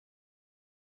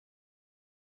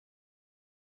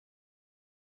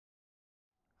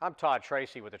I'm Todd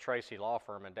Tracy with the Tracy Law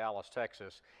Firm in Dallas,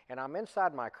 Texas, and I'm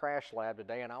inside my crash lab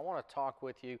today, and I want to talk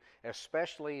with you,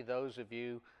 especially those of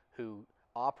you who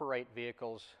operate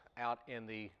vehicles out in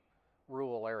the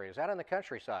rural areas, out in the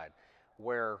countryside,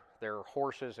 where there are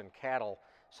horses and cattle.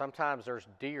 Sometimes there's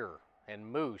deer and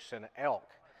moose and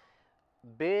elk.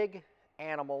 Big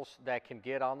animals that can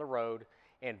get on the road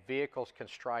and vehicles can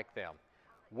strike them.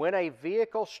 When a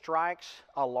vehicle strikes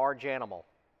a large animal,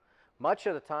 much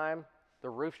of the time the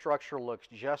roof structure looks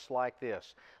just like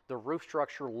this. The roof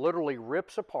structure literally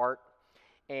rips apart,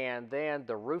 and then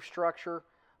the roof structure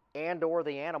and or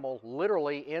the animal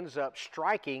literally ends up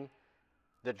striking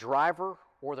the driver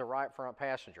or the right front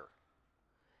passenger.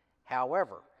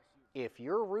 However, if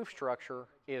your roof structure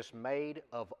is made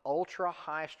of ultra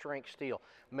high strength steel,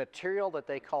 material that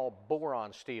they call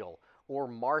boron steel or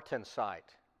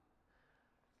martensite,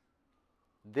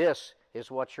 this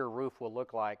is what your roof will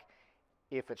look like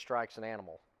if it strikes an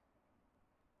animal.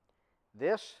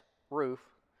 This roof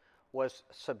was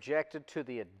subjected to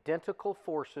the identical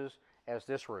forces as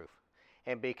this roof.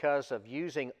 And because of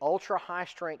using ultra high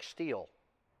strength steel,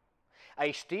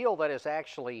 a steel that is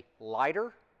actually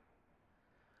lighter,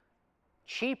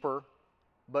 cheaper,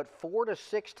 but 4 to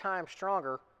 6 times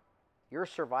stronger, your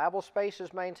survival space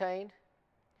is maintained,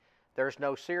 there's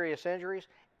no serious injuries,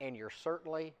 and you're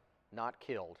certainly not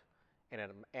killed in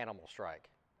an animal strike.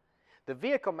 The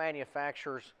vehicle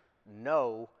manufacturers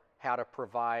know how to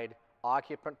provide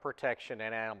occupant protection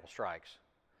in animal strikes.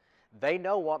 They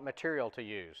know what material to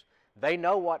use. They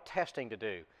know what testing to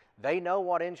do. They know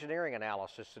what engineering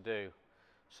analysis to do.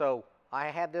 So I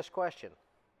had this question: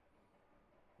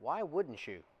 why wouldn't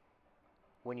you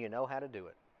when you know how to do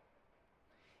it?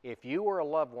 If you or a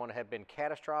loved one have been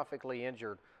catastrophically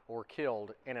injured or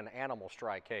killed in an animal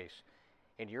strike case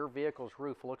and your vehicle's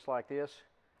roof looks like this,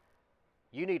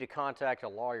 you need to contact a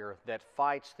lawyer that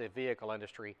fights the vehicle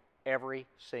industry every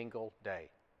single day.